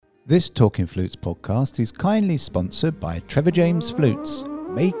This Talking Flutes podcast is kindly sponsored by Trevor James Flutes,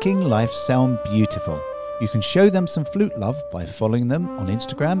 making life sound beautiful. You can show them some flute love by following them on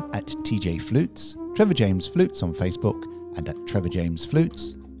Instagram at TJ Flutes, Trevor James Flutes on Facebook, and at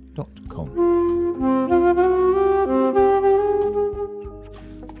trevorjamesflutes.com.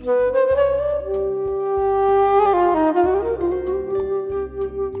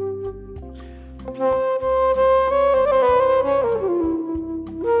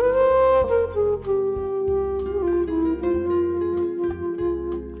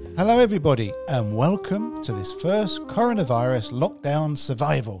 Hello everybody and welcome to this first coronavirus lockdown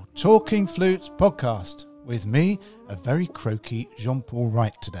survival Talking Flutes podcast with me, a very croaky Jean-Paul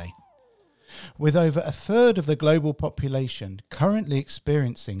Wright today. With over a third of the global population currently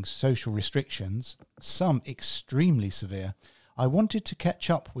experiencing social restrictions, some extremely severe, I wanted to catch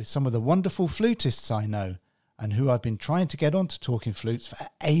up with some of the wonderful flutists I know and who I've been trying to get onto Talking Flutes for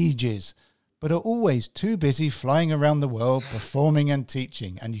ages, but are always too busy flying around the world, performing and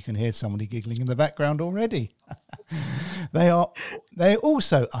teaching. And you can hear somebody giggling in the background already. They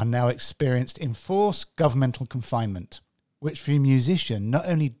also are now experienced enforced governmental confinement, which for a musician not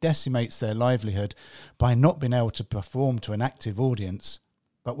only decimates their livelihood by not being able to perform to an active audience,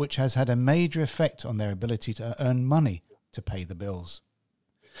 but which has had a major effect on their ability to earn money to pay the bills.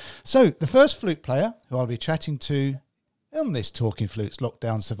 So the first flute player who I'll be chatting to on this Talking Flutes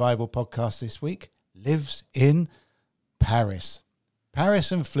Lockdown Survival podcast this week lives in Paris.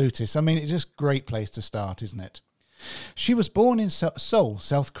 Paris and flutists. I mean, it's just a great place to start, isn't it? She was born in Seoul,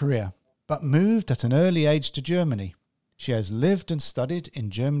 South Korea, but moved at an early age to Germany. She has lived and studied in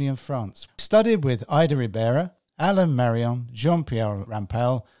Germany and France. Studied with Ida Ribera, Alain Marion, Jean-Pierre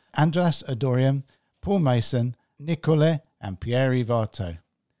Rampal, Andras Adorian, Paul Mason, Nicolet and Pierre Varto.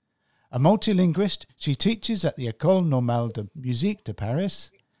 A multilinguist, she teaches at the École Normale de Musique de Paris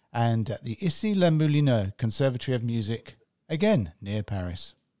and at the Issy-les-Moulineaux Conservatory of Music, again near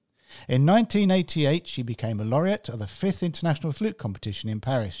Paris. In 1988, she became a laureate of the 5th International Flute Competition in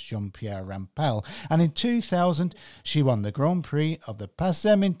Paris, Jean-Pierre Rampal, and in 2000, she won the Grand Prix of the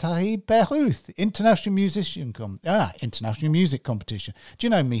Passementerie Péruth International Music Competition. Do you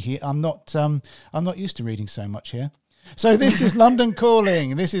know me here? I'm not used to reading so much here. So this is London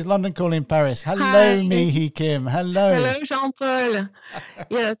Calling. This is London Calling Paris. Hello, Hi. Mihi Kim. Hello. Hello, Jean-Paul.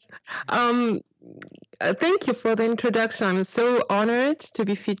 Yes. Thank you for the introduction. I'm so honored to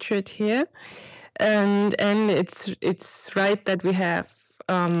be featured here, and it's right that we have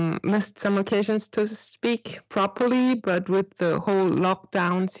missed some occasions to speak properly, but with the whole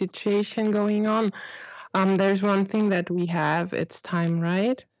lockdown situation going on, there's one thing that we have. It's time,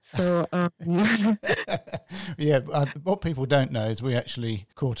 right? So, yeah, what people don't know is we actually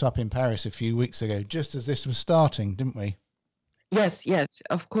caught up in Paris a few weeks ago, just as this was starting, didn't we? Yes,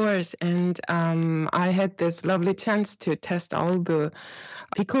 of course. And I had this lovely chance to test all the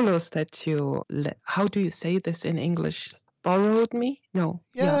piccolos that you, how do you say this in English? Borrowed me? No.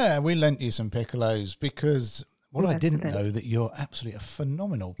 Yeah, we lent you some piccolos because I didn't know that you're absolutely a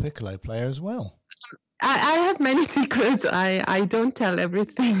phenomenal piccolo player as well. I have many secrets. I don't tell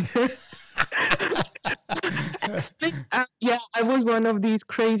everything. Actually, I was one of these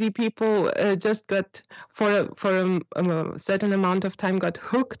crazy people. Just got for a certain amount of time got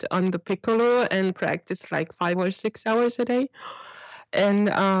hooked on the piccolo and practiced like 5 or 6 hours a day.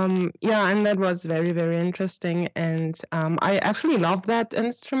 And and that was very, very interesting. And I actually love that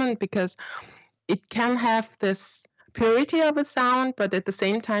instrument because it can have this purity of a sound, but at the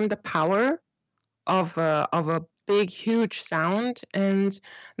same time the power of a big, huge sound, and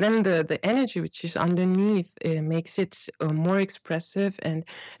then the energy which is underneath makes it more expressive, and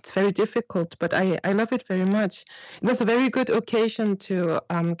it's very difficult, but I love it very much. It was a very good occasion to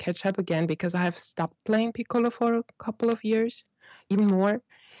catch up again because I have stopped playing piccolo for a couple of years, even more,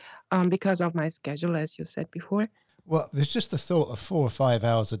 because of my schedule, as you said before. Well, there's just the thought of 4 or 5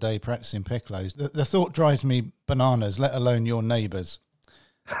 hours a day practicing piccolos. The thought drives me bananas, let alone your neighbours.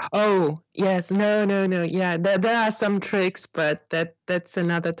 Oh, yes. No. Yeah, there are some tricks, but that's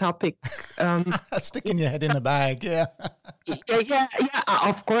another topic. Sticking your head in the bag, yeah. Yeah.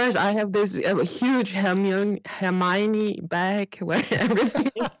 Of course, I have this huge Hermione bag where everything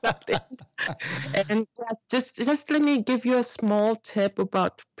is stuffed in. And yes, just let me give you a small tip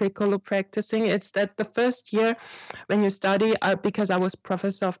about piccolo practicing. It's that the first year when you study, because I was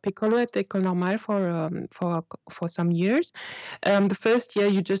professor of piccolo at the École Normale for some years. The first year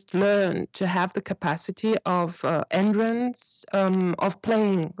you just learn to have the capacity of endurance, of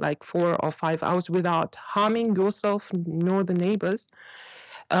playing like 4 or 5 hours without harming yourself nor the neighbors.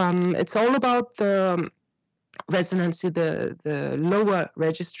 It's all about the resonancy, the lower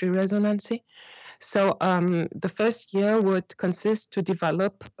registry resonancy. So the first year would consist to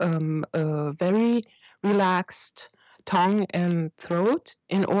develop a very relaxed tongue and throat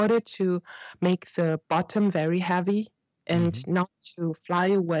in order to make the bottom very heavy and not to fly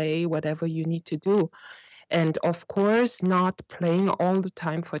away whatever you need to do. And of course, not playing all the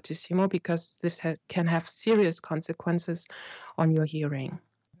time fortissimo, because this can have serious consequences on your hearing.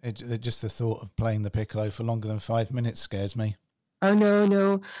 Just the thought of playing the piccolo for longer than 5 minutes scares me. Oh,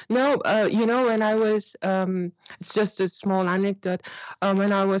 no. When I was, it's just a small anecdote,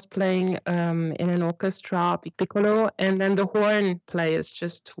 when I was playing in an orchestra, piccolo, and then the horn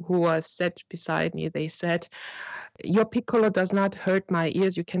players who was sat beside me, they said, "Your piccolo does not hurt my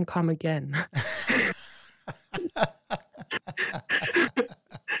ears, you can come again."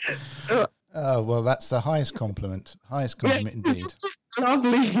 Oh, well, that's the highest compliment. Highest compliment indeed.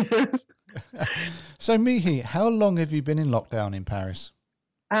 Lovely. So, Mihi, how long have you been in lockdown in Paris?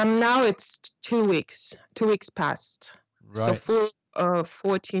 Now it's 2 weeks. 2 weeks past. Right. So for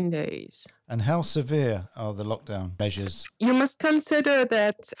 14 days. And how severe are the lockdown measures? You must consider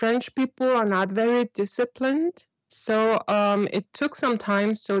that French people are not very disciplined. So it took some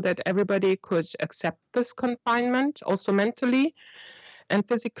time so that everybody could accept this confinement, also mentally and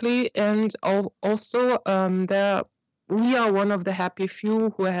physically. And also we are one of the happy few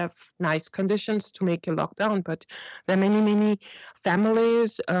who have nice conditions to make a lockdown, but there are many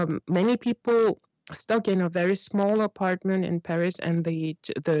families, many people stuck in a very small apartment in Paris, and the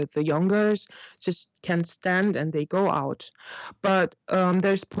youngers just can't stand and they go out. But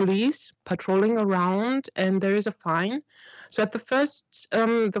there's police patrolling around, and there is a fine. So at the first,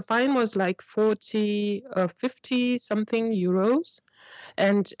 the fine was like 50 something euros.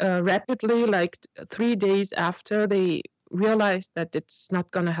 And rapidly, like 3 days after, they realized that it's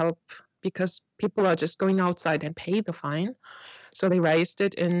not going to help because people are just going outside and pay the fine. So they raised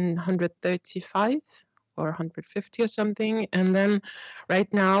it in 135 or 150 or something. And then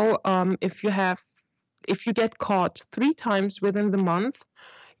right now, if you get caught 3 times within the month,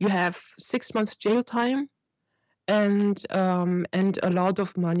 you have 6 months jail time and a lot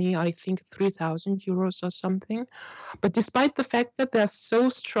of money, I think 3,000 euros or something. But despite the fact that they're so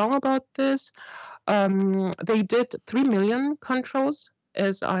strong about this, they did 3 million controls,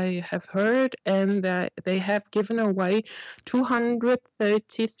 as I have heard, and they have given away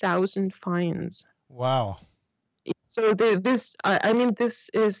 230,000 fines. Wow. So this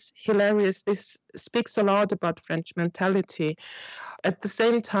is hilarious. This speaks a lot about French mentality. At the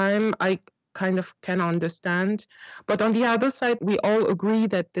same time, I kind of can understand. But on the other side, we all agree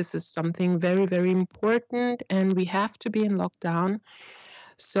that this is something very, very important and we have to be in lockdown.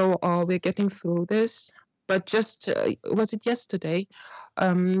 So we're getting through this. But just, was it yesterday,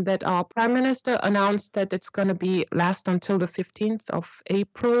 that our Prime Minister announced that it's going to last until the 15th of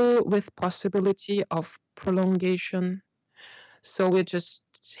April with possibility of prolongation. So we're just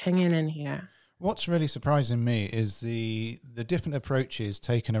hanging in here. What's really surprising me is the different approaches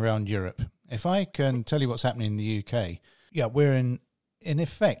taken around Europe. If I can tell you what's happening in the UK, yeah, we're in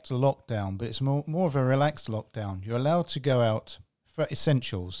effect lockdown, but it's more of a relaxed lockdown. You're allowed to go out for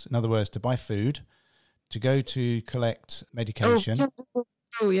essentials, in other words, to buy food, to go to collect medication.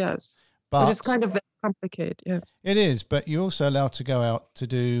 Oh yes. But it's kind of very complicated, yes. It is, but you're also allowed to go out to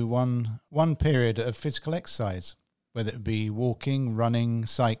do one period of physical exercise, whether it be walking, running,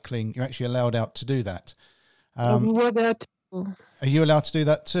 cycling. You're actually allowed out to do that. We were there too. Are you allowed to do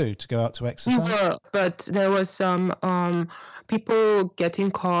that too, to go out to exercise? Yeah, but there was some people getting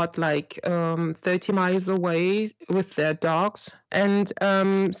caught like 30 miles away with their dogs. And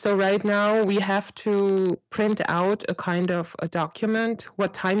so right now we have to print out a kind of a document,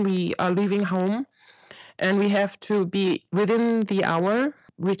 what time we are leaving home. And we have to be within the hour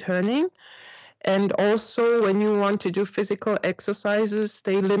returning. And also when you want to do physical exercises,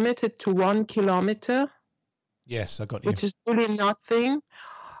 they limit it to 1 kilometer. Yes, I got you. Which is really nothing.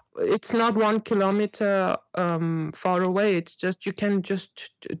 It's not 1 kilometer far away. It's just you can just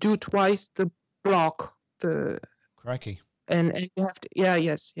do twice the block. Crikey. And you have to,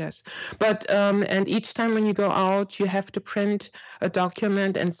 yes. But and each time when you go out, you have to print a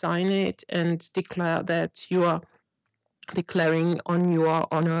document and sign it and declare that you are declaring on your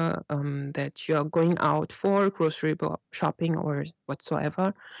honor that you are going out for grocery shopping or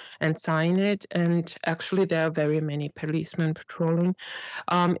whatsoever, and sign it. And actually there are very many policemen patrolling.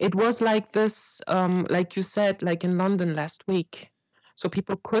 It was like this, like you said, like in London last week. So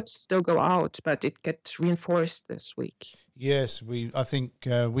people could still go out, but it gets reinforced this week. Yes, I think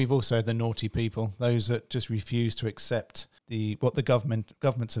we've also had the naughty people, those that just refuse to accept what the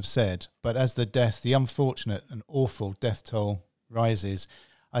governments have said, but as the unfortunate and awful death toll rises,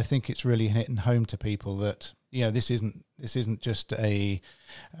 I think it's really hitting home to people that this isn't just a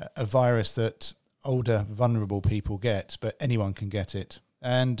virus that older vulnerable people get, but anyone can get it.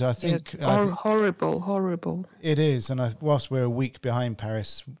 And I think horrible. It is, and whilst we're a week behind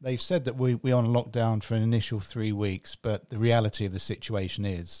Paris, they've said that we're on lockdown for an initial 3 weeks. But the reality of the situation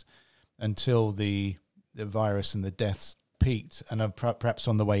is, until the virus and the deaths peaked and are perhaps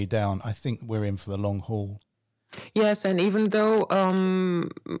on the way down, I think we're in for the long haul. Yes, and even though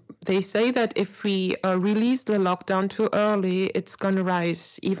they say that if we release the lockdown too early, it's going to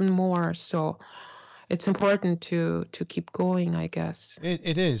rise even more. So it's important to keep going, I guess.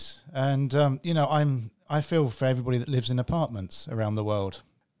 It is. And, I feel for everybody that lives in apartments around the world.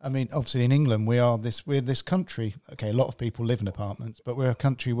 I mean, obviously in England, we're this country. Okay, a lot of people live in apartments, but we're a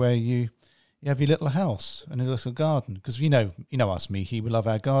country where you have your little house and a little garden. Because, you know us, Mihi, we love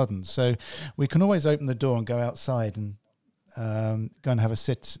our gardens. So we can always open the door and go outside and go and have a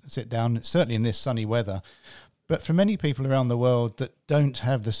sit down, certainly in this sunny weather. But for many people around the world that don't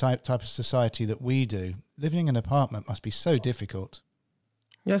have the type of society that we do, living in an apartment must be so difficult.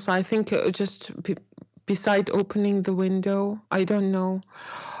 Yes, I think beside opening the window, I don't know.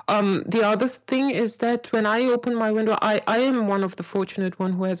 The other thing is that when I open my window, I am one of the fortunate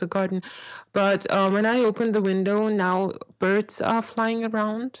one who has a garden. But when I open the window, now birds are flying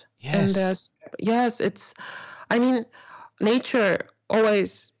around. Yes. And nature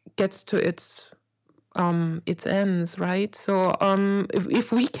always gets to its ends, right? So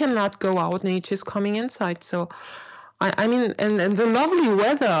if we cannot go out, nature's coming inside. So and the lovely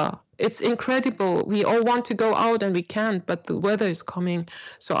weather, it's incredible. We all want to go out and we can't, but the weather is coming.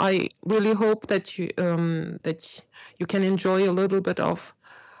 So I really hope that you can enjoy a little bit of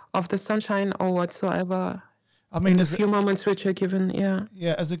the sunshine or whatsoever. I mean, a few moments which are given, yeah.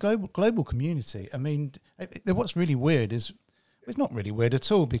 Yeah, as a global community, I mean, what's really weird is, it's not really weird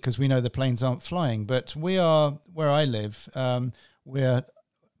at all because we know the planes aren't flying, but we are, where I live, we're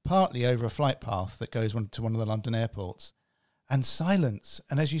partly over a flight path that goes to one of the London airports, and silence.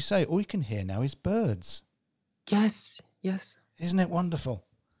 And as you say, all you can hear now is birds. Yes. Isn't it wonderful?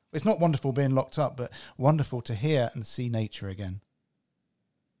 It's not wonderful being locked up, but wonderful to hear and see nature again.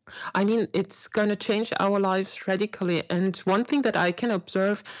 I mean, it's going to change our lives radically. And one thing that I can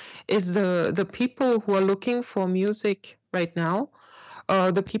observe is the people who are looking for music right now,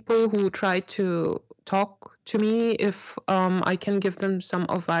 the people who try to talk to me if I can give them some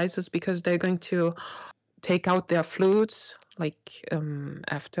advices, because they're going to take out their flutes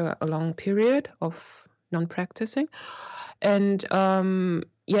after a long period of non-practicing. And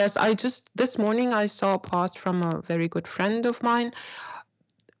yes, this morning I saw a post from a very good friend of mine.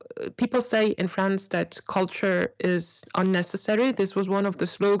 People say in France that culture is unnecessary. This was one of the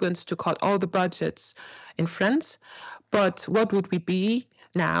slogans to cut all the budgets in France. But what would we be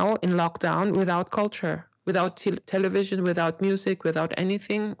now in lockdown without culture, without television, without music, without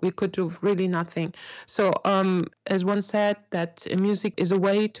anything? We could do really nothing. So as one said, that music is a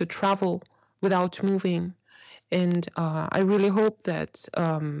way to travel without moving. And I really hope that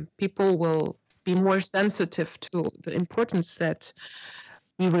people will be more sensitive to the importance that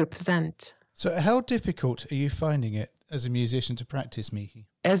we represent. So how difficult are you finding it as a musician to practice, Mihi?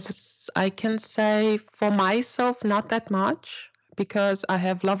 As I can say, for myself, not that much, because I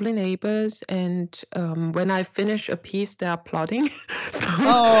have lovely neighbors, and when I finish a piece, they're applauding.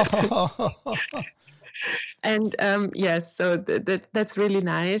 And yes, so that's really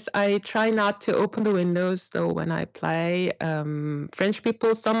nice. I try not to open the windows though when I play. French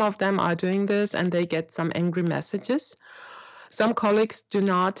people, some of them are doing this, and they get some angry messages. Some colleagues do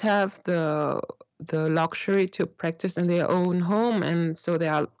not have the luxury to practice in their own home, and so they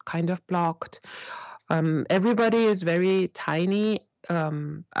are kind of blocked. Everybody is very tiny,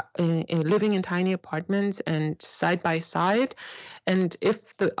 living in tiny apartments and side by side. And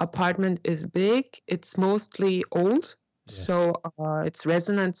if the apartment is big, it's mostly old. Yes. So it's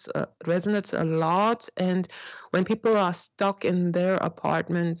resonates a lot. And when people are stuck in their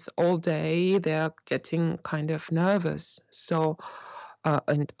apartments all day, they're getting kind of nervous. So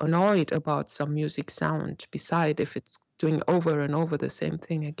and annoyed about some music sound, beside if it's doing over and over the same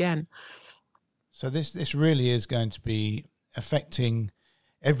thing again. So this really is going to be affecting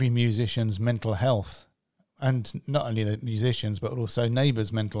every musician's mental health. and not only the musicians, but also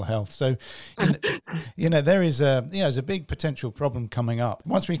neighbours' mental health. So, there is there's a big potential problem coming up.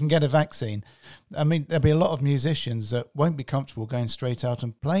 Once we can get a vaccine, I mean, there'll be a lot of musicians that won't be comfortable going straight out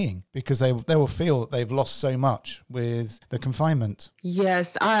and playing because they will feel that they've lost so much with the confinement.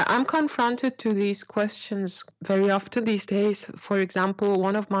 Yes, I'm confronted to these questions very often these days. For example,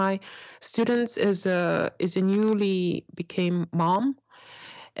 one of my students is a newly became mom,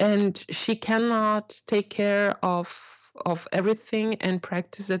 and she cannot take care of everything and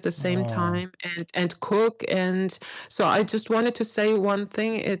practice at the same time and cook. And so I just wanted to say one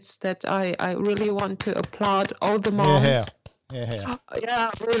thing. It's that I really want to applaud all the moms. Yeah,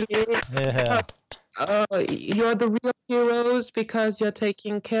 really. Because, you're the real heroes because you're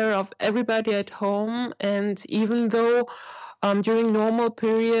taking care of everybody at home. And even though during normal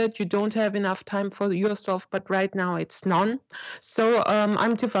period, you don't have enough time for yourself, but right now it's none. So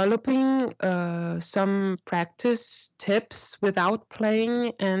I'm developing some practice tips without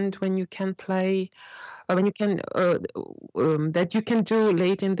playing, and when you can play, when you can that you can do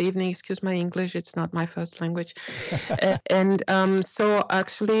late in the evening. Excuse my English; it's not my first language. So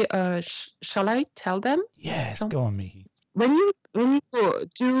actually, shall I tell them? Yes, go on, Mihi. When you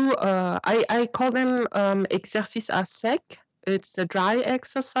do, I call them exercices à sec. It's dry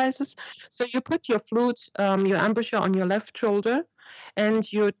exercises. So you put your flute, your embouchure on your left shoulder,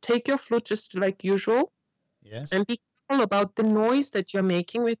 and you take your flute just like usual. Yes. And be careful about the noise that you're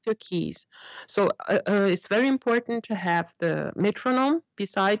making with your keys. So it's very important to have the metronome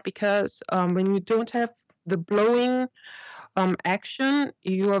beside, because when you don't have the blowing action,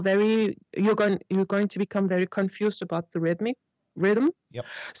 you're going to become very confused about the rhythm. Yep.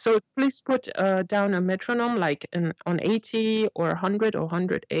 So please put down a metronome like on 80 or 100 or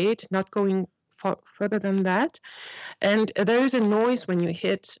 108, not going further than that. And there is a noise when you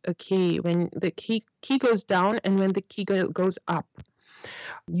hit a key, when the key goes down and when the key goes up.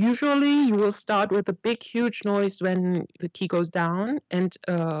 Usually you will start with a big, huge noise when the key goes down and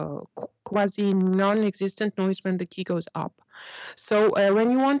quasi non-existent noise when the key goes up. So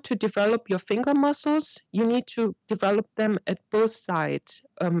when you want to develop your finger muscles, you need to develop them at both sides,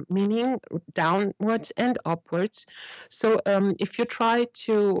 meaning downwards and upwards. So if you try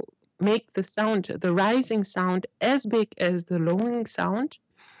to make the sound, the rising sound, as big as the lowering sound,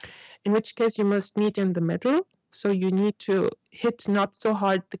 in which case you must meet in the middle. So you need to hit not so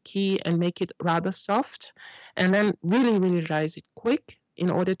hard the key and make it rather soft, and then really, really rise it quick in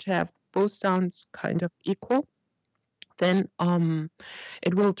order to have both sounds kind of equal. Then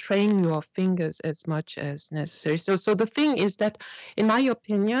it will train your fingers as much as necessary. So the thing is that, in my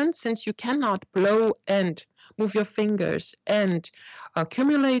opinion, since you cannot blow and move your fingers and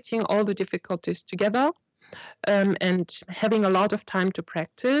accumulating all the difficulties together, and having a lot of time to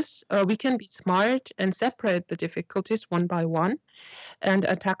practice, we can be smart and separate the difficulties one by one and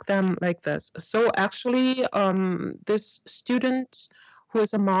attack them like this. So actually, this student who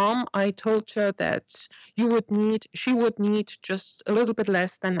is a mom, I told her that she would need just a little bit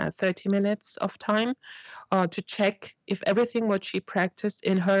less than 30 minutes of time to check if everything what she practiced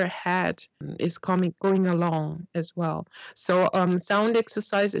in her head is going along as well. So sound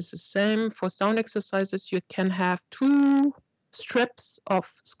exercise is the same. For sound exercises, you can have 2 strips of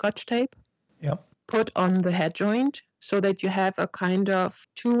Scotch tape put on the head joint so that you have a kind of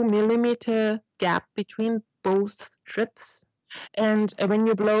 2 millimeter gap between both strips. And when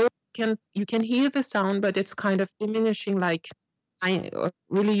you blow, you can hear the sound, but it's kind of diminishing, like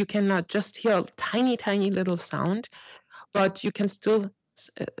really you cannot just hear a tiny, tiny little sound, but you can still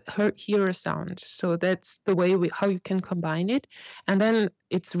hear a sound. So that's the way how you can combine it. And then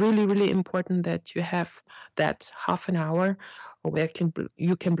it's really, really important that you have that half an hour where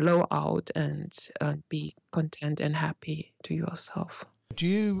you can blow out and be content and happy to yourself. Do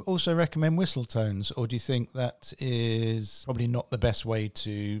you also recommend whistle tones, or do you think that is probably not the best way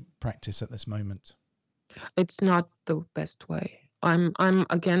to practice at this moment? It's not the best way. I'm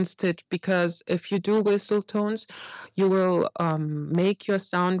against it, because if you do whistle tones, you will make your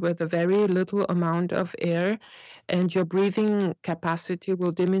sound with a very little amount of air, and your breathing capacity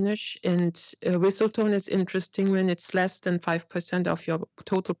will diminish. And a whistle tone is interesting when it's less than 5% of your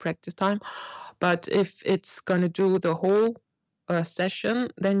total practice time. But if it's going to do the whole session,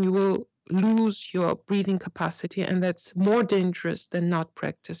 then you will lose your breathing capacity, and that's more dangerous than not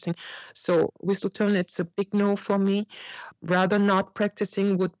practicing. So whistle tone, it's a big no for me. Rather, not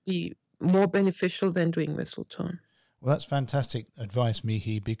practicing would be more beneficial than doing whistle tone. Well, that's fantastic advice,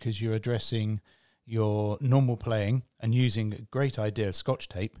 Mihi, because you're addressing your normal playing and using a great idea of Scotch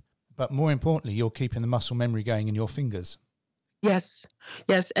tape, but more importantly, you're keeping the muscle memory going in your fingers. Yes,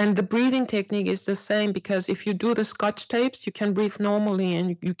 yes, and the breathing technique is the same, because if you do the Scotch tapes, you can breathe normally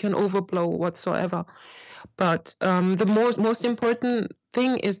and you can overblow whatsoever. But the most important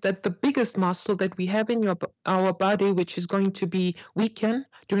thing is that the biggest muscle that we have in our body, which is going to be weakened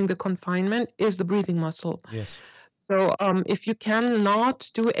during the confinement, is the breathing muscle. Yes. So if you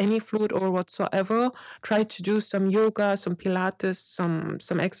cannot do any fluid or whatsoever, try to do some yoga, some Pilates,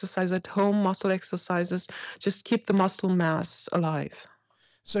 some exercise at home, muscle exercises. Just keep the muscle mass alive.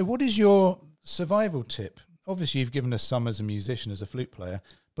 So what is your survival tip? Obviously, you've given us some as a musician, as a flute player,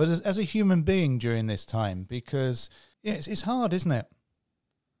 but as a human being during this time, because it's hard, isn't it?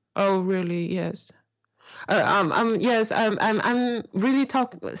 Oh, really? Yes. Yes, I'm really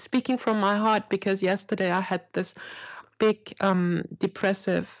speaking from my heart, because yesterday I had this big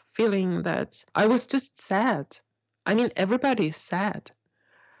depressive feeling that I was just sad. I mean, everybody's sad,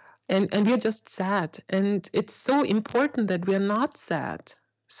 and we're just sad, and it's so important that we're not sad.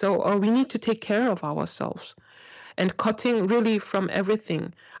 So we need to take care of ourselves and cutting really from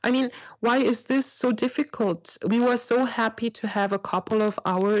everything. I mean, why is this so difficult? We were so happy to have a couple of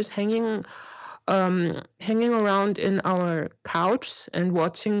hours hanging around in our couch and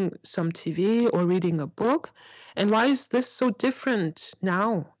watching some TV or reading a book. And why is this so different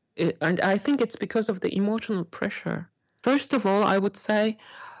now? And I think it's because of the emotional pressure. First of all, I would say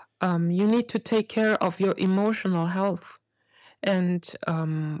you need to take care of your emotional health. And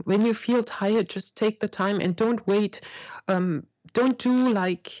when you feel tired, just take the time and don't wait. Don't do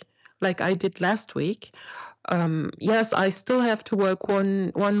like I did last week. Yes, I still have to work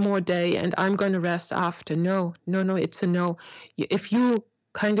one more day, and I'm going to rest after. No, it's a no. If you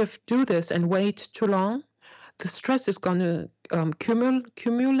kind of do this and wait too long, the stress is going to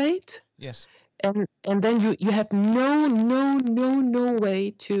accumulate. Yes. And then you have no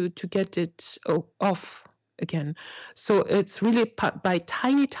way to get it off again. So it's really by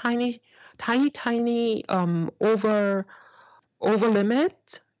tiny over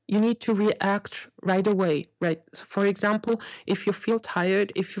limit. You need to react right away, right? For example, if you feel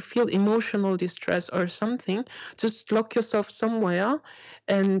tired, if you feel emotional distress or something, just lock yourself somewhere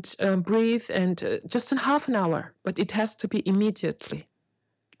and breathe, and just in half an hour, but it has to be immediately.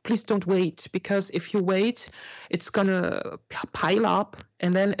 Please don't wait, because if you wait, it's gonna pile up,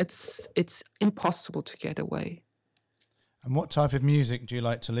 and then it's impossible to get away. And what type of music do you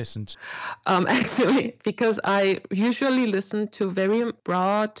like to listen to? Actually, because I usually listen to very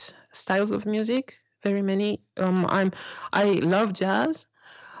broad styles of music, very many. I love jazz.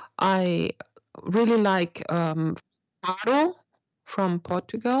 I really like Fado from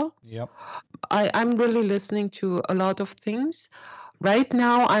Portugal. Yep. I'm really listening to a lot of things. Right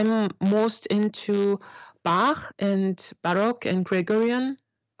now, I'm most into Bach and Baroque and Gregorian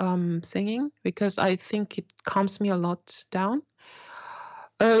singing, because I think it calms me a lot down.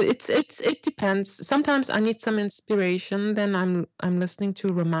 It depends. Sometimes I need some inspiration. Then I'm listening to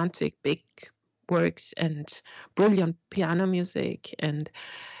romantic big works and brilliant piano music and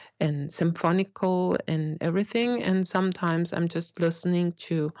symphonical and everything. And sometimes I'm just listening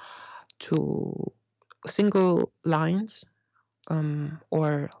to single lines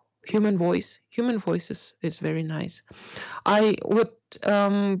or human voice. Human voice is very nice. I would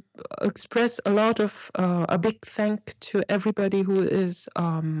express a big thank to everybody who is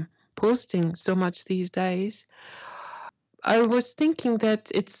posting so much these days. I was thinking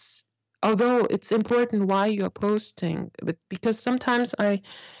that although it's important why you're posting, but because sometimes I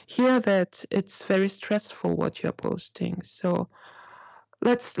hear that it's very stressful what you're posting. So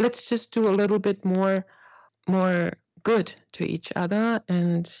let's just do a little bit more good to each other.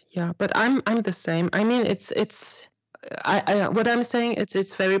 And yeah, but I'm the same. I mean, I what I'm saying,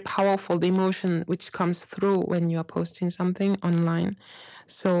 it's very powerful, the emotion which comes through when you're posting something online.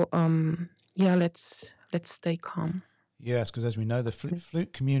 So yeah, let's stay calm. Yes, because as we know, the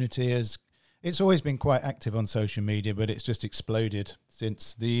flute community it's always been quite active on social media, but it's just exploded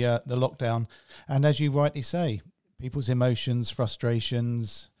since the lockdown. And as you rightly say, people's emotions,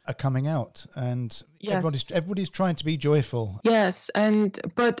 frustrations are coming out, and Yes. everybody's trying to be joyful. Yes,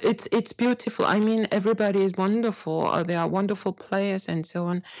 but it's beautiful. I mean, everybody is wonderful. They are wonderful players and so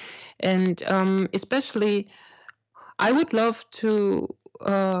on. And especially, I would love to.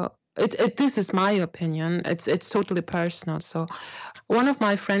 This is my opinion. It's totally personal. So, one of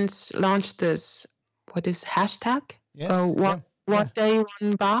my friends launched this. What is hashtag? Yes. What day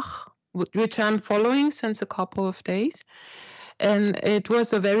one Bach, which I'm following since a couple of days. And it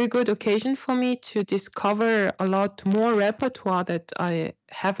was a very good occasion for me to discover a lot more repertoire that I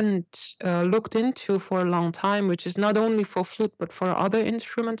haven't looked into for a long time, which is not only for flute but for other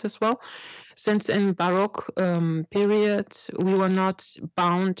instruments as well. Since in Baroque period, we were not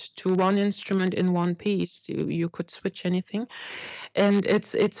bound to one instrument in one piece. You could switch anything, and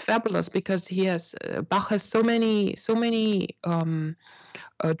it's fabulous because Bach has so many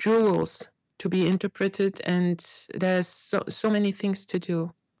jewels to be interpreted, and there's so many things to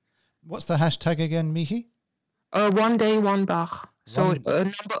do. What's the hashtag again, Mihi? One day, one Bach. So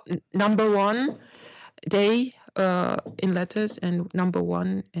number one day in letters, and number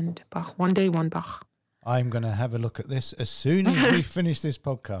one and Bach. One day, one Bach. I'm going to have a look at this as soon as we finish this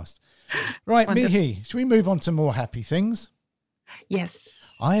podcast. Right, Wonderful. Mihi, shall we move on to more happy things? Yes.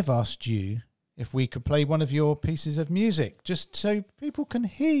 I've asked you if we could play one of your pieces of music, just so people can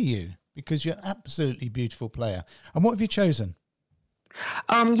hear you, because you're an absolutely beautiful player. And what have you chosen?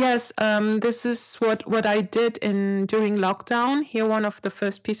 Yes, this is what I did during lockdown. Here, one of the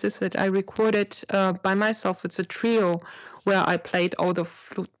first pieces that I recorded by myself. It's a trio where I played all the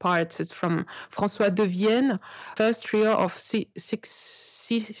flute parts. It's from François de Vienne, first trio of six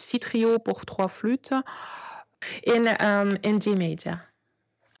trio pour trois flûtes in G major.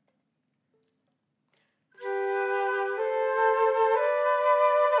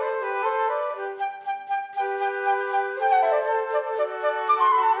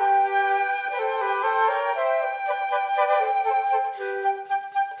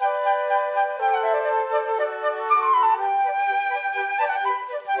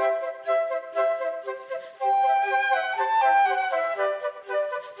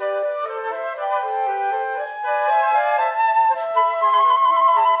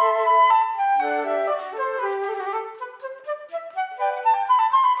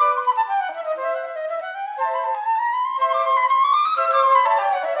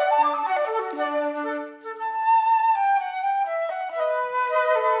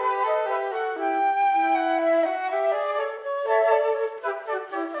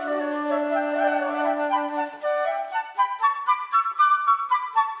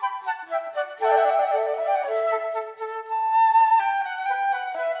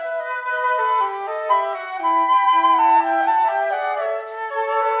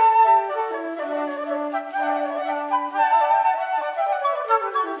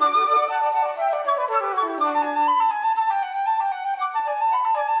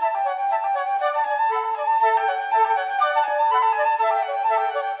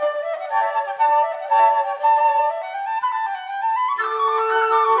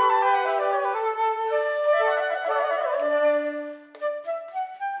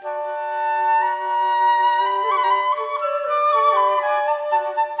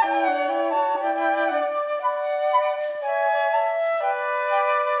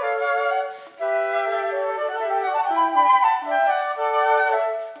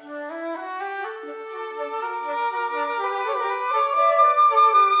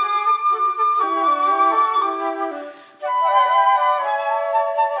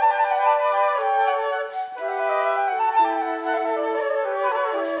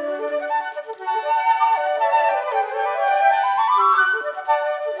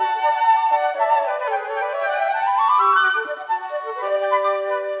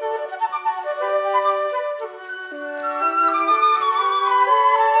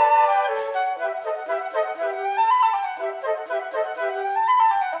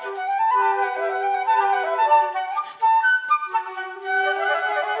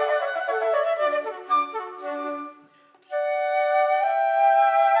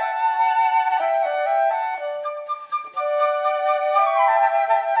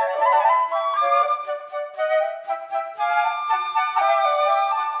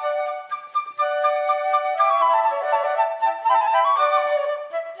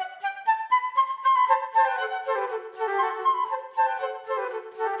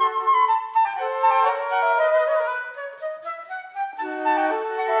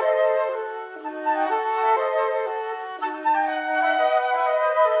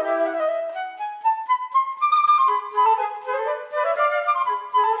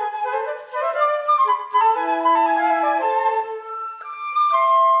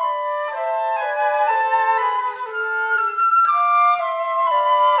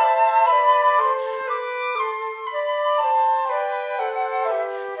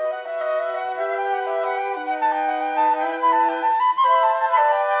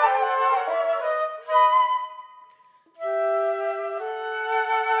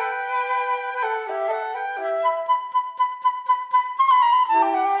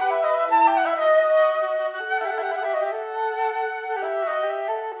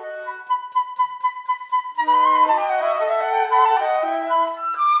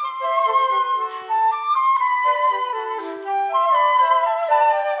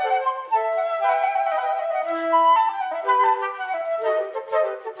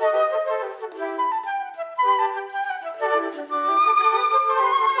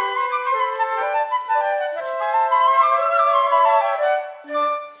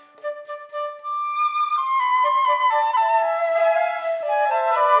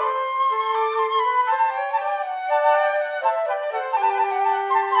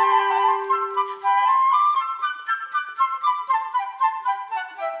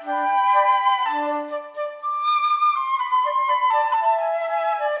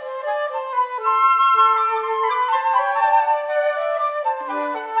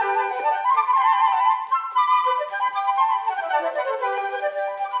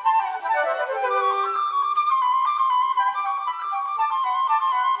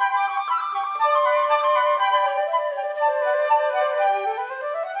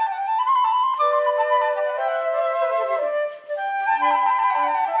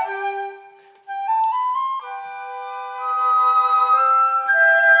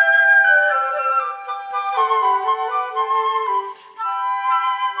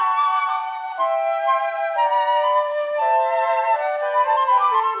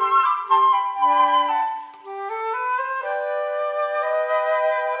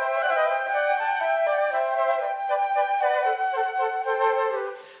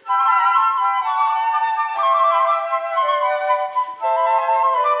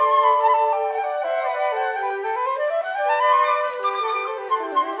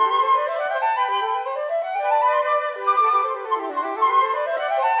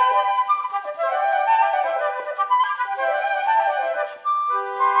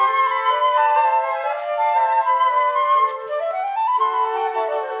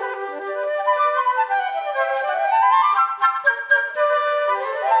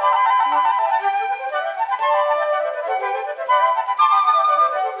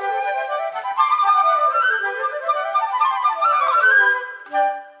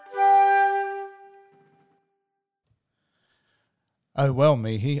 Oh, well,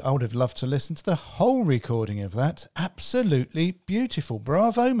 Mihi, I would have loved to listen to the whole recording of that. Absolutely beautiful.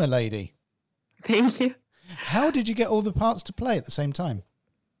 Bravo, my lady. Thank you. How did you get all the parts to play at the same time?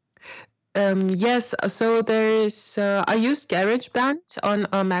 Yes, so I used GarageBand on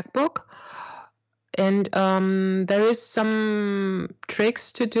a MacBook, and there is some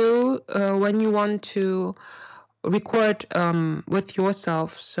tricks to do when you want to record with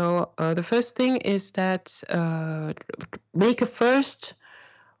yourself. So the first thing is that make a first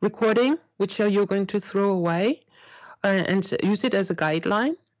recording, which you're going to throw away, and use it as a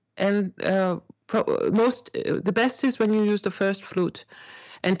guideline. And the best is when you use the first flute,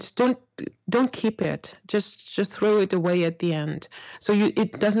 and don't keep it. Just throw it away at the end. So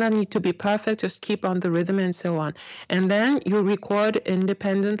it does not need to be perfect. Just keep on the rhythm and so on. And then you record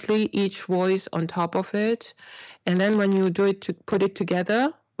independently each voice on top of it. And then when you do it to put it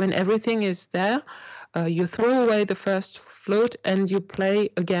together, when everything is there, you throw away the first flute and you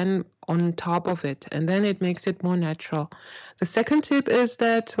play again on top of it. And then it makes it more natural. The second tip is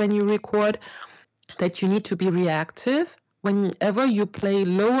that when you record, that you need to be reactive. Whenever you play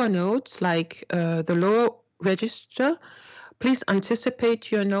lower notes, like the lower register, please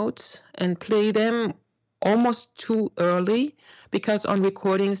anticipate your notes and play them almost too early, because on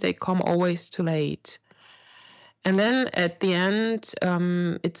recordings they come always too late. And then at the end,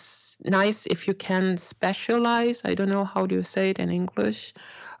 it's nice if you can specialize. I don't know how do you say it in English.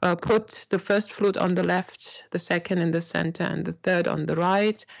 Put the first flute on the left, the second in the center, and the third on the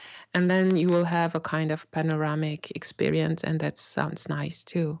right. And then you will have a kind of panoramic experience, and that sounds nice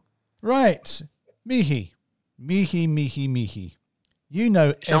too. Right. Mihi. You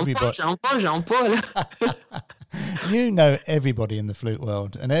know everybody. Jean-Paul. You know everybody in the flute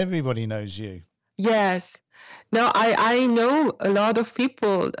world, and everybody knows you. Yes. No, I know a lot of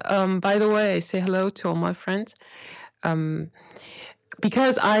people. By the way, I say hello to all my friends.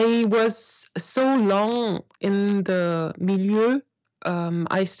 Because I was so long in the milieu.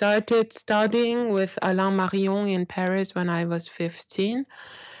 I started studying with Alain Marion in Paris when I was 15.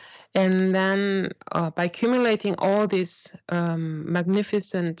 And then by accumulating all these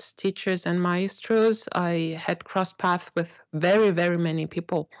magnificent teachers and maestros, I had crossed paths with very, very many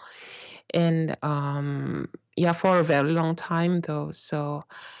people. And for a very long time, though. So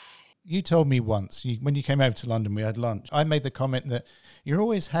you told me once, when you came over to London, we had lunch. I made the comment that you're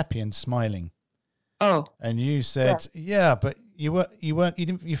always happy and smiling. Oh. And you said, yes. Yeah, but you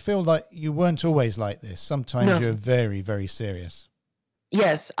feel like you weren't always like this. Sometimes you're very, very serious.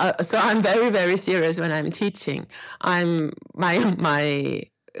 Yes. So I'm very, very serious when I'm teaching. My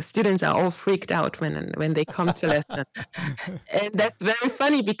students are all freaked out when they come to lesson. And that's very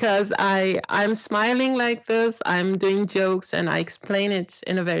funny, because I'm smiling like this, I'm doing jokes, and I explain it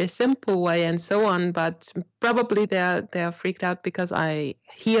in a very simple way and so on, but probably they're freaked out because I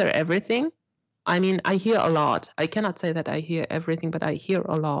hear everything. I mean, I hear a lot. I cannot say that I hear everything, but I hear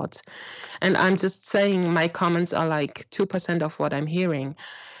a lot. And I'm just saying my comments are like 2% of what I'm hearing.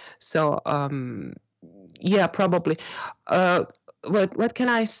 So, probably. What can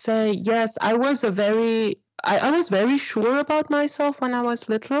I say? Yes, I was I was very sure about myself when I was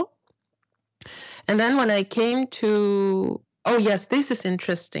little. And then when I came to, oh yes, this is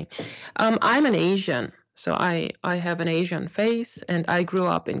interesting. I'm an Asian, so I have an Asian face, and I grew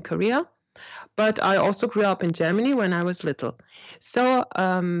up in Korea, but I also grew up in Germany when I was little. So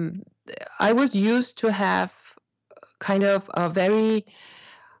I was used to have kind of a very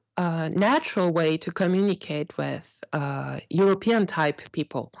natural way to communicate with European type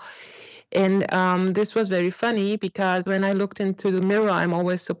people. And this was very funny, because when I looked into the mirror, I'm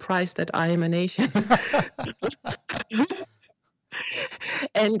always surprised that I am an Asian.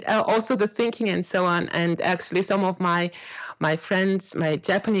 And also the thinking and so on. And actually some of my friends, my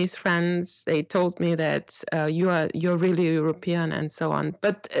Japanese friends, they told me that you're really European and so on.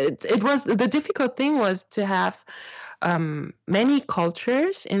 But it was, the difficult thing was to have many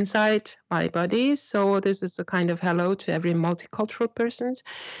cultures inside my body. So this is a kind of hello to every multicultural person.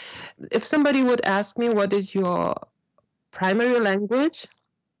 If somebody would ask me, what is your primary language?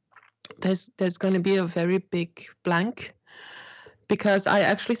 There's going to be a very big blank, because I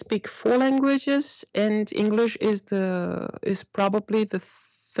actually speak 4 languages, and English is probably the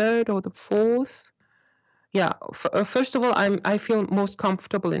third or the fourth. Yeah. First of all, I feel most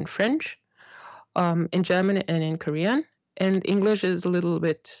comfortable in French, in German, and in Korean, and English is a little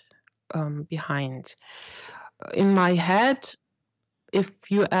bit behind. In my head, if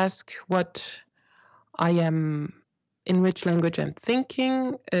you ask what I am, in which language I'm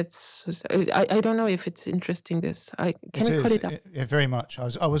thinking, I don't know if it's interesting. This can I cut it up? Yeah, very much.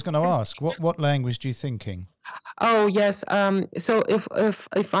 I was going to ask, what language do you thinking? Oh yes. So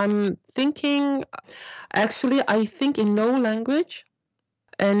if I'm thinking, actually, I think in no language,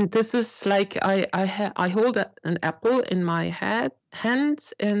 and this is like I hold an apple in my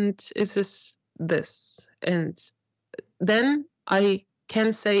hands, and this, and then I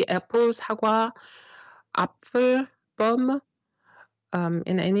can say apples, saguá, Apfel, Baum,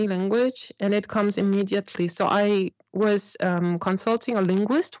 in any language, and it comes immediately. So I was consulting a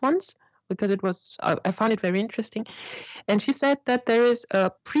linguist once because I found it very interesting, and she said that there is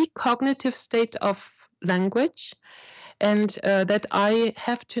a precognitive state of language, and that I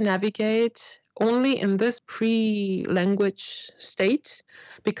have to navigate only in this pre-language state,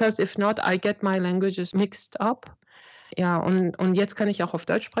 because if not, I get my languages mixed up. Ja, und jetzt kann ich auch auf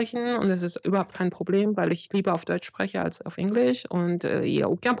Deutsch sprechen und das ist überhaupt kein Problem, weil ich lieber auf Deutsch spreche als auf Englisch und il y a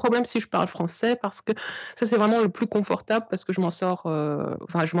aucun problème si je parle français parce que ça, c'est vraiment le plus confortable parce que je m'en sors,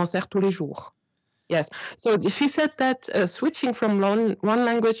 enfin, je m'en sers tous les jours. Yes. So she said that switching from one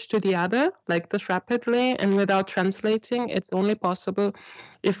language to the other, like this rapidly and without translating, it's only possible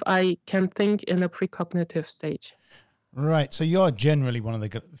if I can think in a precognitive stage. Right. So you're generally one of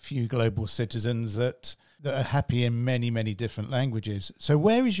the few global citizens that are happy in many, many different languages. So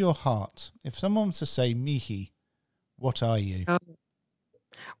where is your heart? If someone was to say Mihi, what are you?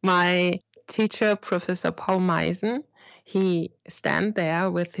 My teacher, Professor Paul Meisen, he stand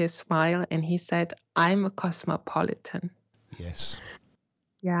there with his smile and he said, I'm a cosmopolitan. Yes.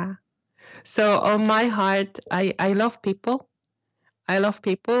 Yeah. So on my heart, I love people. I love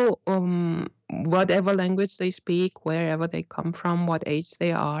people, whatever language they speak, wherever they come from, what age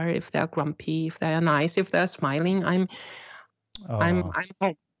they are, if they're grumpy, if they're nice, if they're smiling. I'm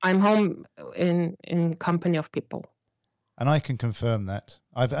home in company of people. And I can confirm that.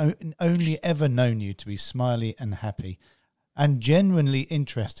 I've only ever known you to be smiley and happy and genuinely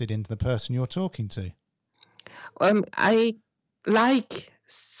interested in the person you're talking to. I like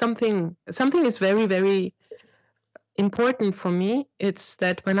something is very, very important for me. It's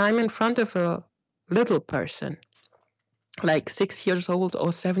that when I'm in front of a little person, like 6 years old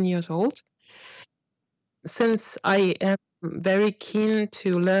or 7 years old, since I am very keen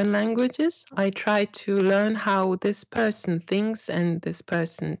to learn languages, I try to learn how this person thinks and this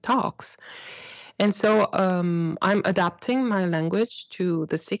person talks. And so I'm adapting my language to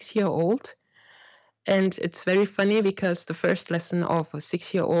the 6-year-old. And it's very funny because the first lesson of a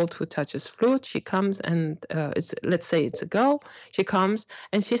 6-year-old who touches flute, she comes and let's say it's a girl, she comes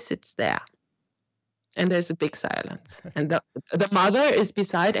and she sits there. And there's a big silence. And the mother is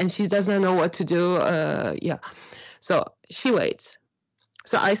beside and she doesn't know what to do. So she waits.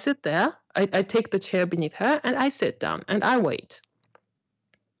 So I sit there, I take the chair beneath her and I sit down and I wait.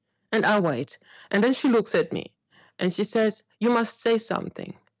 And I wait. And then she looks at me and she says, you must say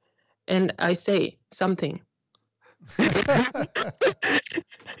something. And I say something.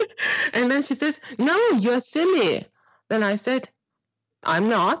 And then she says, no, you're silly. Then I said, I'm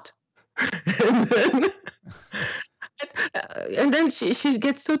not. And then she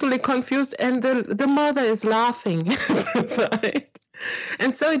gets totally confused and the mother is laughing.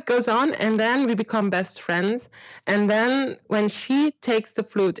 And so it goes on, and then we become best friends. And then when she takes the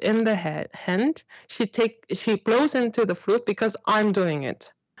flute in the hand, she blows into the flute because I'm doing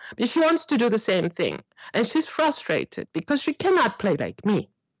it. But she wants to do the same thing. And she's frustrated because she cannot play like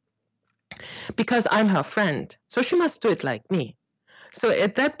me. Because I'm her friend. So she must do it like me. So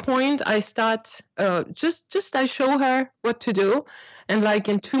at that point, I start, I show her what to do. And like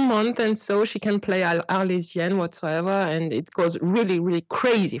in 2 months and so, she can play Arlésienne whatsoever. And it goes really, really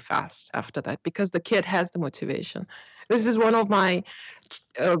crazy fast after that because the kid has the motivation. This is one of my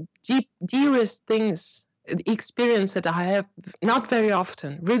dearest things, experience that I have not very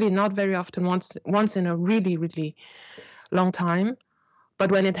often, really not very often, once in a really, really long time.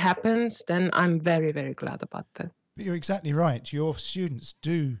 But when it happens, then I'm very, very glad about this. But you're exactly right. Your students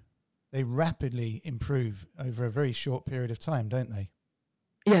they rapidly improve over a very short period of time, don't they?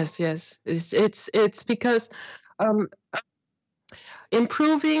 Yes. It's because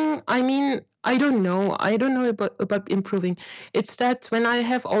improving, I mean, I don't know about improving. It's that when I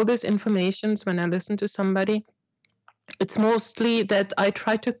have all this information, when I listen to somebody, it's mostly that I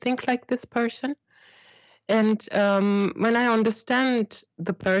try to think like this person. And when I understand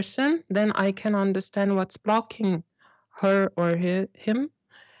the person, then I can understand what's blocking her or him.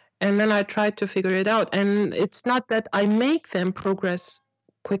 And then I try to figure it out. And it's not that I make them progress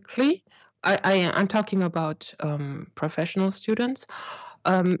quickly. I'm talking about professional students.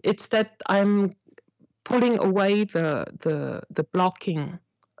 It's that I'm pulling away the blocking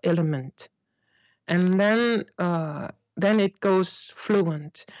element. And then it goes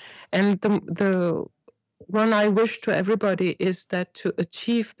fluent. And the one I wish to everybody is that to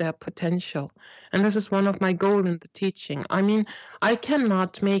achieve their potential. And this is one of my goals in the teaching. I mean, I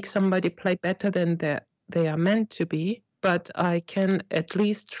cannot make somebody play better than they are meant to be, but I can at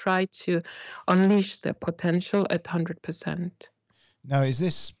least try to unleash their potential at 100%. Now, is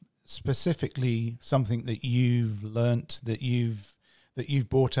this specifically something that you've learnt, that you've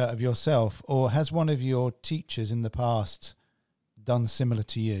brought out of yourself, or has one of your teachers in the past done similar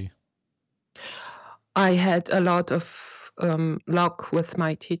to you? I had a lot of luck with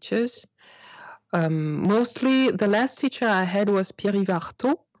my teachers. Mostly the last teacher I had was Pierre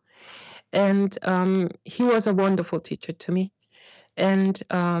Varto, and he was a wonderful teacher to me. And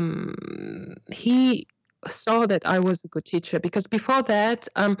he saw that I was a good teacher, because before that,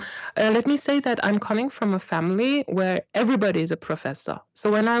 let me say that I'm coming from a family where everybody is a professor.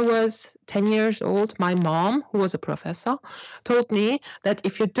 So when I was 10 years old, my mom, who was a professor, told me that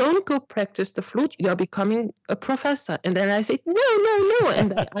if you don't go practice the flute, you're becoming a professor. And then I said, no. And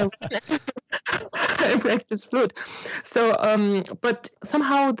then I practiced flute. So, but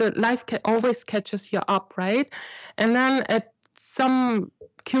somehow the life always catches you up, right? And then at some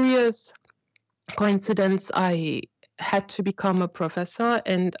curious coincidence, I had to become a professor,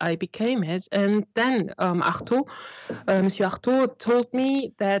 and I became it. And then Monsieur Artaud told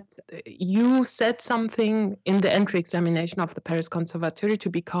me that you said something in the entry examination of the Paris Conservatory to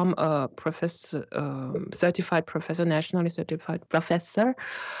become a professor, certified professor, nationally certified professor.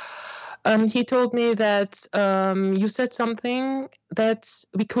 He told me that you said something that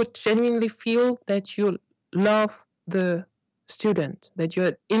we could genuinely feel that you love the student, that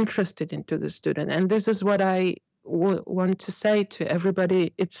you're interested into the student. And this is what I want to say to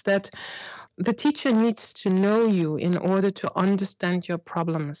everybody. It's that the teacher needs to know you in order to understand your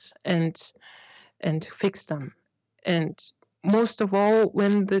problems and fix them. And most of all,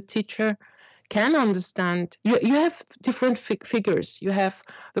 when the teacher can understand, you have different figures. You have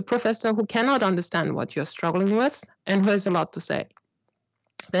the professor who cannot understand what you're struggling with and who has a lot to say.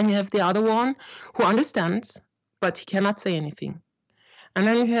 Then you have the other one who understands, but he cannot say anything. And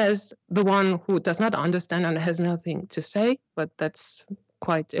then he has the one who does not understand and has nothing to say, but that's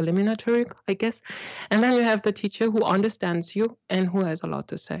quite eliminatory, I guess. And then you have the teacher who understands you and who has a lot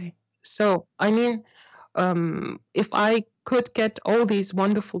to say. So, I mean, if I could get all these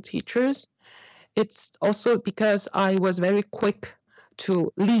wonderful teachers, it's also because I was very quick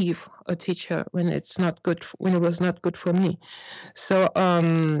to leave a teacher when it's not good, when it was not good for me. So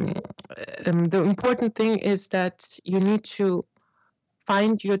the important thing is that you need to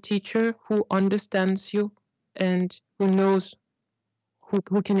find your teacher who understands you and who knows,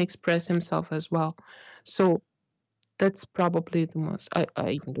 who can express himself as well. So that's probably the most, I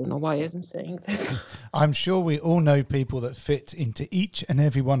even don't know why I'm saying this. I'm sure we all know people that fit into each and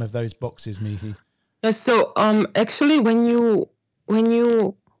every one of those boxes, Mihi. Yes, so actually when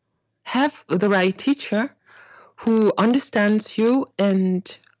you have the right teacher who understands you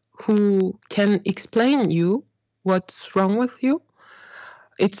and who can explain you what's wrong with you,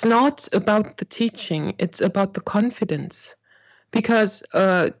 it's not about the teaching, it's about the confidence. Because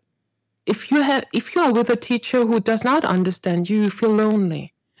if you are with a teacher who does not understand you, you feel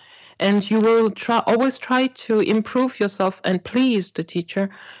lonely. And you will always try to improve yourself and please the teacher,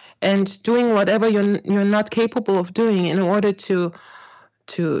 and doing whatever you're not capable of doing in order to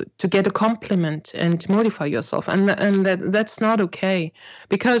get a compliment and modify yourself. And that's not okay.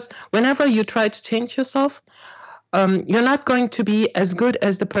 Because whenever you try to change yourself, you're not going to be as good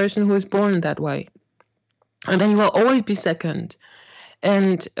as the person who is born that way. And then you will always be second.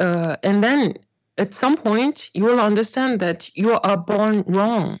 And then at some point you will understand that you are born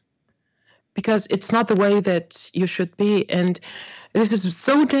wrong, because it's not the way that you should be. And this is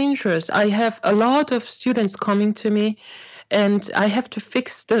so dangerous. I have a lot of students coming to me, and I have to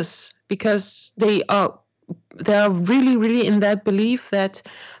fix this because they are really, really in that belief that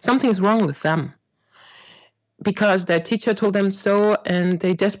something's wrong with them because their teacher told them so, and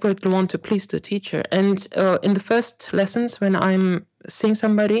they desperately want to please the teacher. And in the first lessons, when I'm seeing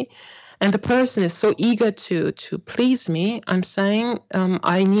somebody and the person is so eager to please me, I'm saying,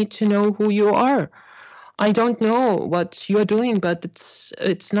 I need to know who you are. I don't know what you're doing, but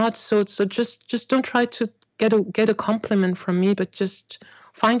it's not so just don't try to get a compliment from me, but just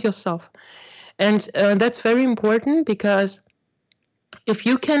find yourself. And that's very important, because if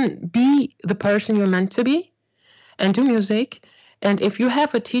you can be the person you're meant to be and do music, and if you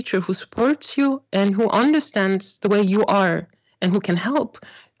have a teacher who supports you and who understands the way you are and who can help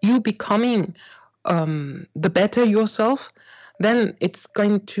you becoming the better yourself, then it's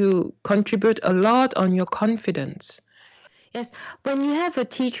going to contribute a lot on your confidence. Yes, when you have a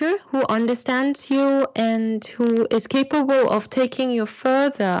teacher who understands you and who is capable of taking you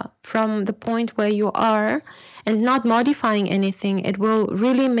further from the point where you are and not modifying anything, it will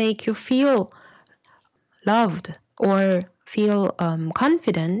really make you feel loved or feel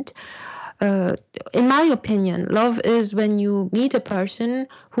confident. Uh, in my opinion, love is when you meet a person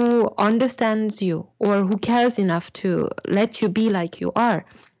who understands you or who cares enough to let you be like you are.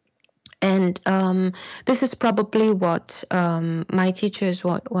 And this is probably what my teachers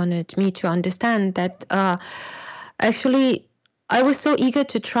wanted me to understand, that actually I was so eager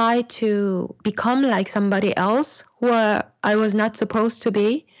to try to become like somebody else where I was not supposed to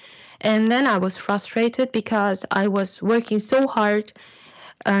be. And then I was frustrated because I was working so hard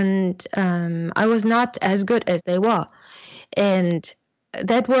and I was not as good as they were. And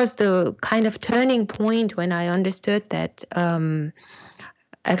that was the kind of turning point when I understood that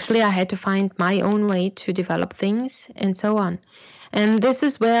actually I had to find my own way to develop things and so on. And this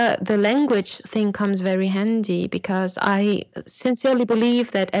is where the language thing comes very handy, because I sincerely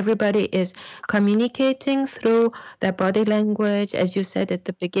believe that everybody is communicating through their body language, as you said at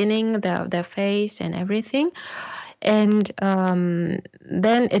the beginning, their face and everything. And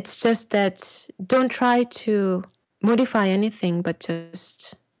then it's just that don't try to modify anything, but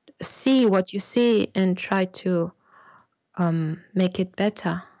just see what you see and try to make it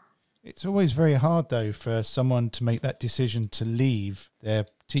better. It's always very hard, though, for someone to make that decision to leave their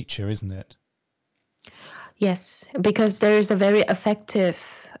teacher, isn't it? Yes, because there is a very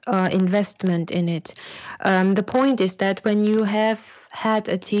effective investment in it. The point is that when you have had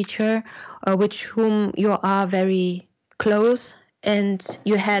a teacher with whom you are very close and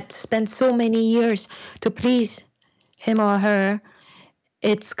you had spent so many years to please him or her,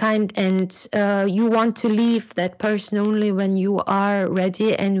 it's kind, and you want to leave that person only when you are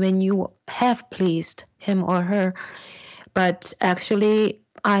ready and when you have pleased him or her. But actually,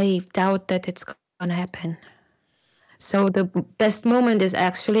 I doubt that it's going to happen. So the best moment is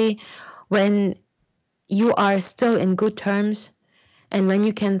actually when you are still in good terms and when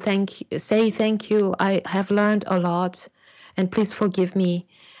you can say thank you. I have learned a lot, and please forgive me.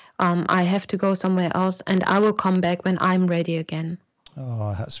 I have to go somewhere else, and I will come back when I'm ready again.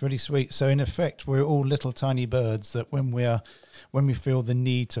 Oh, that's really sweet. So in effect, we're all little tiny birds that when we feel the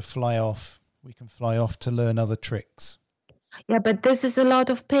need to fly off, we can fly off to learn other tricks. Yeah, but this is a lot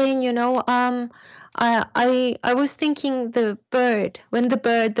of pain, you know. I was thinking when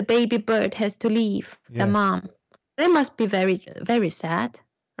the baby bird has to leave the Yes. mom, they must be very, very sad,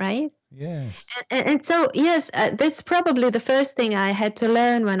 right? Yes. And so, yes, that's probably the first thing I had to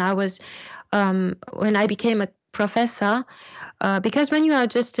learn when I became a professor, because when you are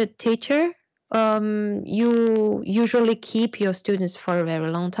just a teacher, you usually keep your students for a very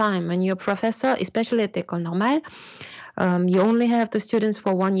long time. When you're a professor, especially at École Normale, you only have the students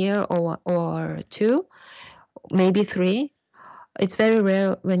for 1 year or two, maybe three. It's very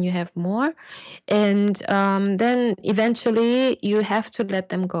rare when you have more. And then eventually you have to let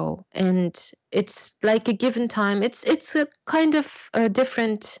them go. And it's like a given time. It's a kind of a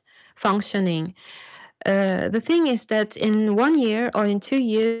different functioning. The thing is that in 1 year or in 2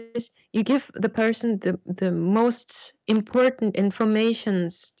 years, you give the person the most important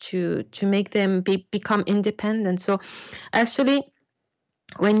informations to make them become independent. So actually,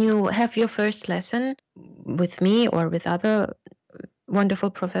 when you have your first lesson with me or with other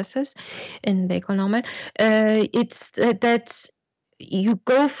wonderful professors in the École Normale, it's that you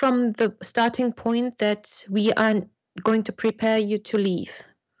go from the starting point that we are going to prepare you to leave.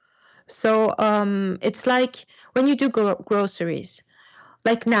 So it's like when you do groceries,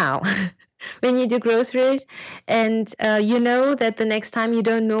 like now. When you do groceries, and you know that the next time you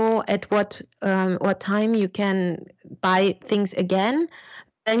don't know at what time you can buy things again,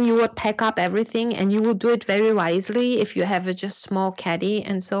 then you would pack up everything and you will do it very wisely if you have a just small caddy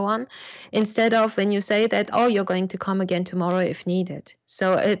and so on, instead of when you say that, oh, you're going to come again tomorrow if needed.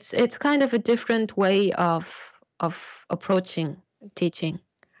 So it's kind of a different way of approaching teaching.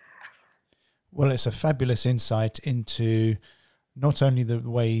 Well, it's a fabulous insight into not only the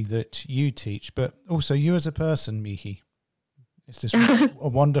way that you teach, but also you as a person, Mihi. It's just a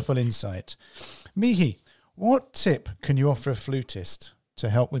wonderful insight. Mihi, what tip can you offer a flutist to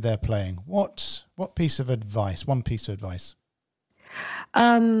help with their playing? What piece of advice? One piece of advice.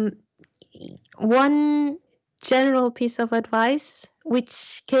 One general piece of advice,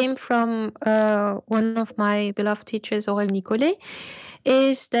 which came from one of my beloved teachers, Aurel Nicolet,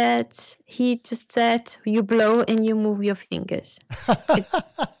 is that he just said you blow and you move your fingers.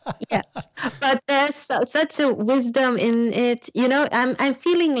 Yes, but there's such a wisdom in it. I'm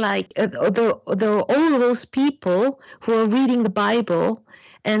feeling like all those people who are reading the Bible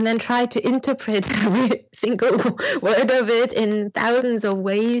and then try to interpret every single word of it in thousands of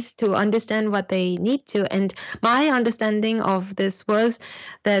ways to understand what they need to. And my understanding of this was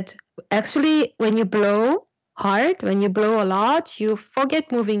that actually when you blow hard, when you blow a lot, you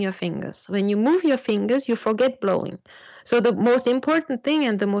forget moving your fingers. When you move your fingers, you forget blowing. So the most important thing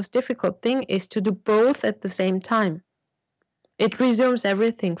and the most difficult thing is to do both at the same time. It resumes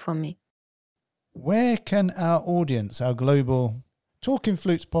everything for me. Where can our audience, our global Talking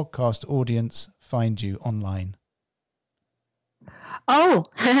Flutes podcast audience, find you online? Oh,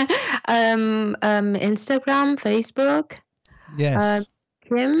 Instagram, Facebook. Yes.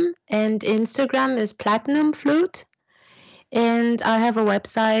 Kim, and Instagram is Platinum Flute. And I have a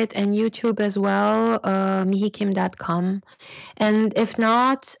website and YouTube as well, mihikim.com. And if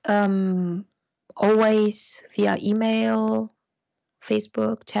not, always via email,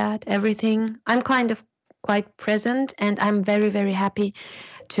 Facebook, chat, everything. I'm kind of quite present, and I'm very, very happy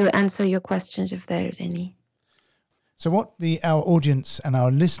to answer your questions if there's any. So what our audience and our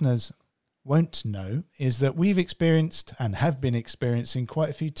listeners won't know is that we've experienced and have been experiencing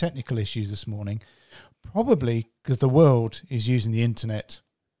quite a few technical issues this morning, probably because the world is using the internet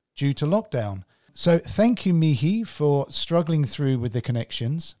due to lockdown. So thank you, Mihi, for struggling through with the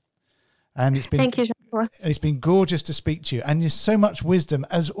connections. And Thank you, Jean-Paul. It's been gorgeous to speak to you, and there's so much wisdom,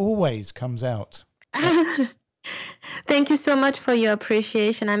 as always, comes out. Thank you so much for your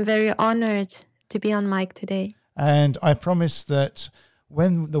appreciation. I'm very honored to be on mic today. And I promise that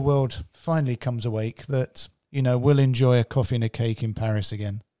when the world finally comes awake, that, we'll enjoy a coffee and a cake in Paris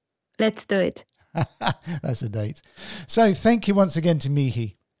again. Let's do it. That's a date. So thank you once again to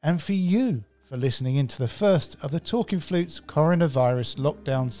Mihi, and for you for listening into the first of the Talking Flutes Coronavirus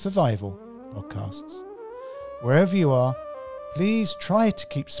Lockdown Survival podcasts. Wherever you are, please try to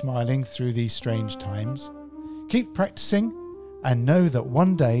keep smiling through these strange times. Keep practicing, and know that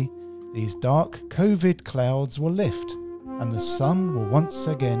one day these dark COVID clouds will lift and the sun will once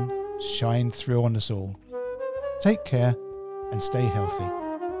again shine through on us all. Take care and stay healthy.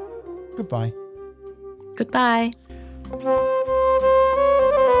 Goodbye. Goodbye.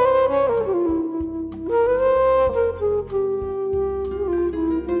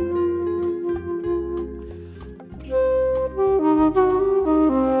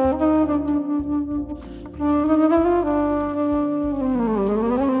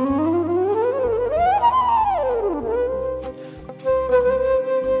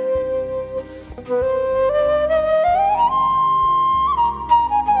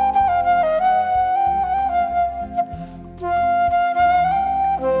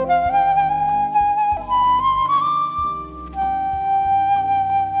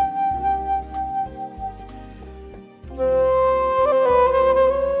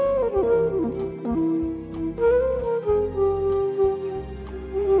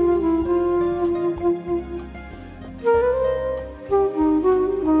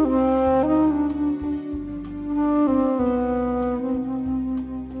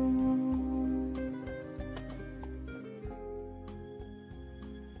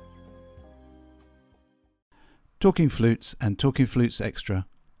 Talking Flutes and Talking Flutes Extra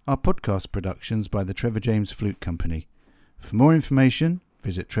are podcast productions by the Trevor James Flute Company. For more information,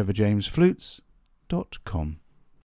 visit trevorjamesflutes.com.